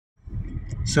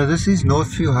So this is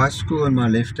Northview High School on my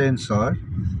left-hand side,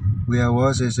 where I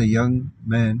was as a young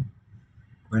man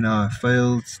when I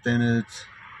failed Standard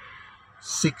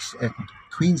 6 at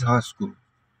Queen's High School.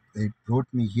 They brought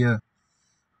me here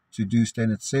to do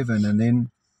Standard 7 and then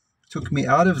took me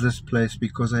out of this place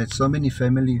because I had so many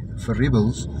family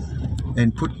foibles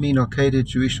and put me in Arcadia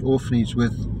Jewish Orphanage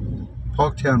with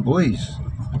Parktown Boys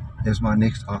as my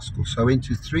next high school. So I went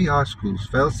to 3 high schools,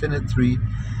 failed Standard 3,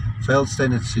 failed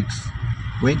Standard 6,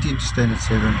 went into Standard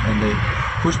 7, and they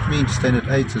pushed me into Standard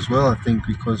 8 as well, I think,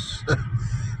 because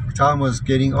time was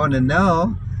getting on, and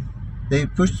now they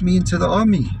pushed me into the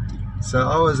army. So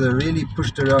I was a really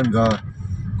pushed around guy,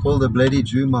 called a bloody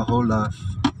Jew my whole life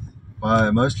by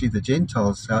mostly the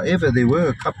Gentiles. However, there were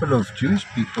a couple of Jewish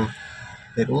people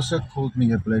that also called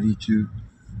me a bloody Jew.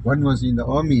 One was in the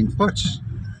army in Potch,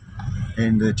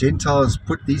 and the Gentiles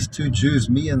put these 2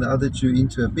 Jews, me and the other Jew,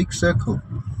 into a big circle.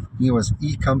 He was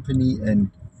E Company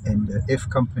and F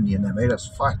Company, and they made us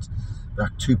fight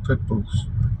like 2 pit bulls.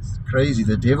 It's crazy.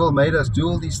 The devil made us do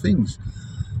all these things.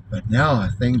 But now, I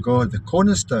thank God, the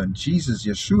cornerstone, Jesus,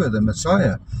 Yeshua, the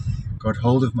Messiah, got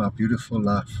hold of my beautiful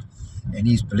life, and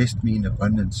He's blessed me in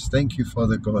abundance. Thank you,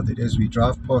 Father God, that as we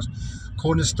drive past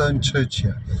Cornerstone Church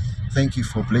here, thank you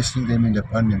for blessing them in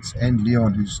abundance, and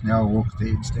Leon, who's now walked there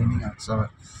and standing outside.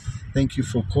 Thank you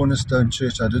for Cornerstone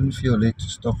Church. I didn't feel led to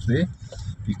stop there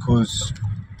because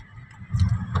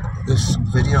this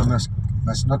video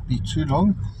must not be too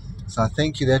long. So I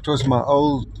thank you. That was my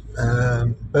old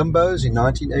bimbos in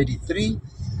 1983,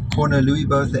 corner Louis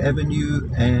Botha Avenue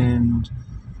and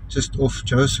just off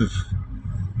Joseph.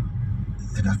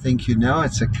 And I thank you. Now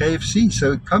it's a KFC,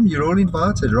 so come, you're all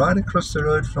invited right across the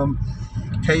road from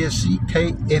KFC,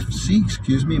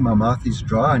 excuse me, my mouth is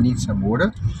dry, I need some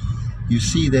water. You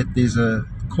see that there's a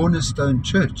Cornerstone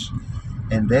Church,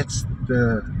 and that's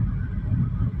the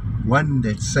one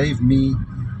that saved me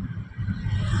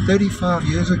 35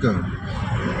 years ago.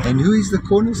 And who is the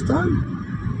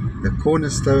cornerstone? The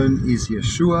cornerstone is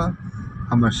Yeshua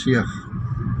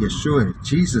HaMashiach. Yeshua,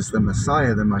 Jesus, the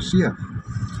Messiah, the Mashiach.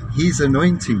 His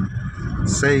anointing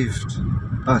saved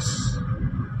us,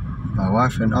 my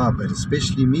wife and I, but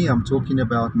especially me. I'm talking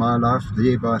about my life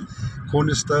there by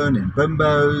Cornerstone and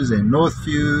Bimbos and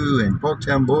Northview and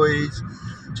Parktown Boys.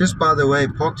 Just by the way,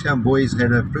 Parktown Boys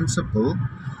had a principal,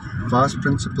 Vice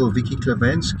Principal Vicky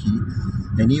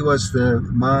Klavansky, and he was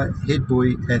my head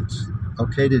boy at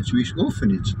Arcadia Jewish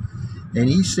Orphanage. And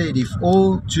he said if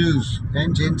all Jews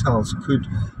and Gentiles could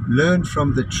learn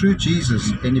from the true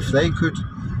Jesus, and if they could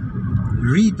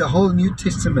read the whole New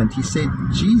Testament, he said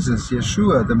Jesus,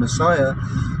 Yeshua, the Messiah,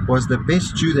 was the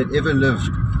best Jew that ever lived.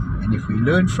 And if we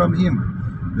learn from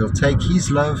him, we'll take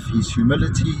his love, his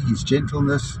humility, his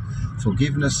gentleness,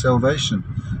 forgiveness, salvation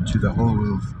to the whole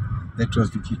world. That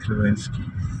was Vicky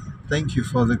Klavansky. Thank you,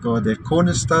 Father God, that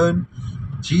cornerstone,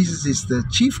 Jesus is the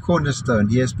chief cornerstone.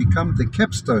 He has become the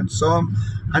capstone, Psalm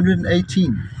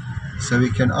 118. So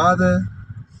we can either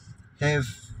have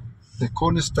the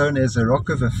cornerstone as a rock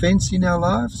of offense in our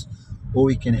lives, or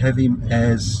we can have him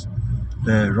as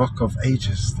the rock of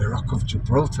ages, the rock of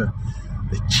Gibraltar,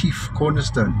 the chief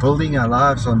cornerstone, building our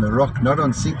lives on the rock, not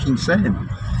on sinking sand,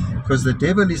 because the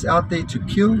devil is out there to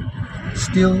kill,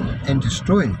 steal, and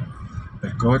destroy.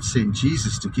 But God sent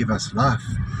Jesus to give us life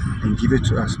and give it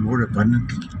to us more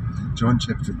abundantly. John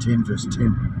chapter 10, verse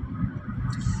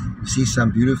 10. You see some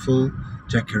beautiful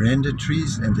jacaranda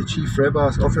trees, and the chief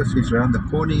rabbi's office is around the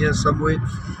corner here somewhere.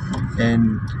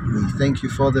 And we thank you,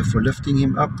 Father, for lifting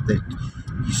him up, that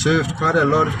he served quite a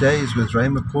lot of days with Ray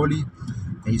McCauley.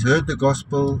 He's heard the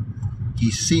gospel.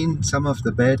 He's seen some of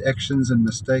the bad actions and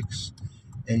mistakes,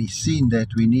 and he's seen that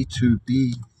we need to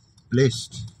be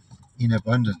blessed in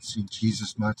abundance in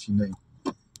Jesus' mighty name.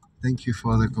 Thank you,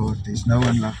 Father God. There's no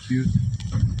one like you,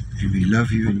 and we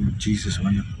love you in Jesus'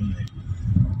 wonderful name.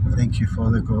 Thank you,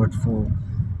 Father God, for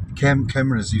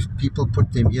cameras. If people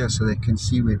put them here so they can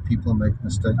see where people make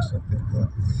mistakes like that.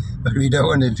 But we don't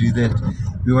want to do that.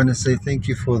 We want to say thank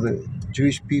you for the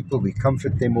Jewish people. We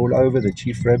comfort them all over. The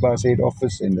Chief Rabbi's head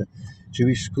office and the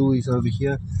Jewish school is over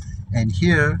here. And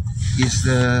here is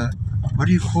the, what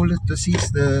do you call it? This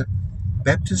is the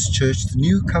Baptist Church, the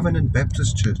New Covenant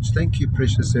Baptist Church. Thank you,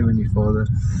 precious Heavenly Father,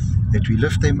 that we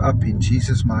lift them up in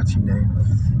Jesus' mighty name.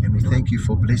 And we thank you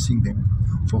for blessing them,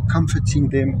 for comforting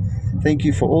them. Thank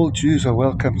you for all Jews are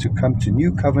welcome to come to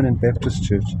New Covenant Baptist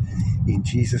Church in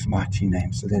Jesus' mighty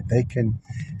name, so that they can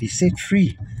be set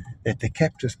free, that the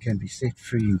captives can be set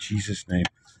free in Jesus' name.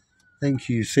 Thank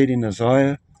you. You said in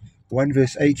Isaiah 1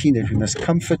 verse 18 that we must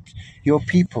comfort your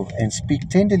people and speak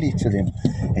tenderly to them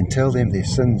and tell them their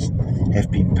sins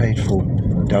have been paid for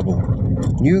double.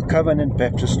 New Covenant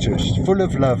Baptist Church, full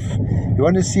of love. You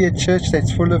want to see a church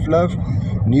that's full of love?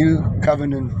 New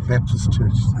Covenant Baptist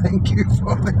Church. Thank you,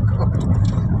 Father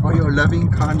God, for your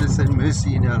loving kindness and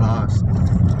mercy in our lives.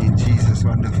 In Jesus'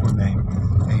 wonderful name,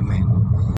 amen.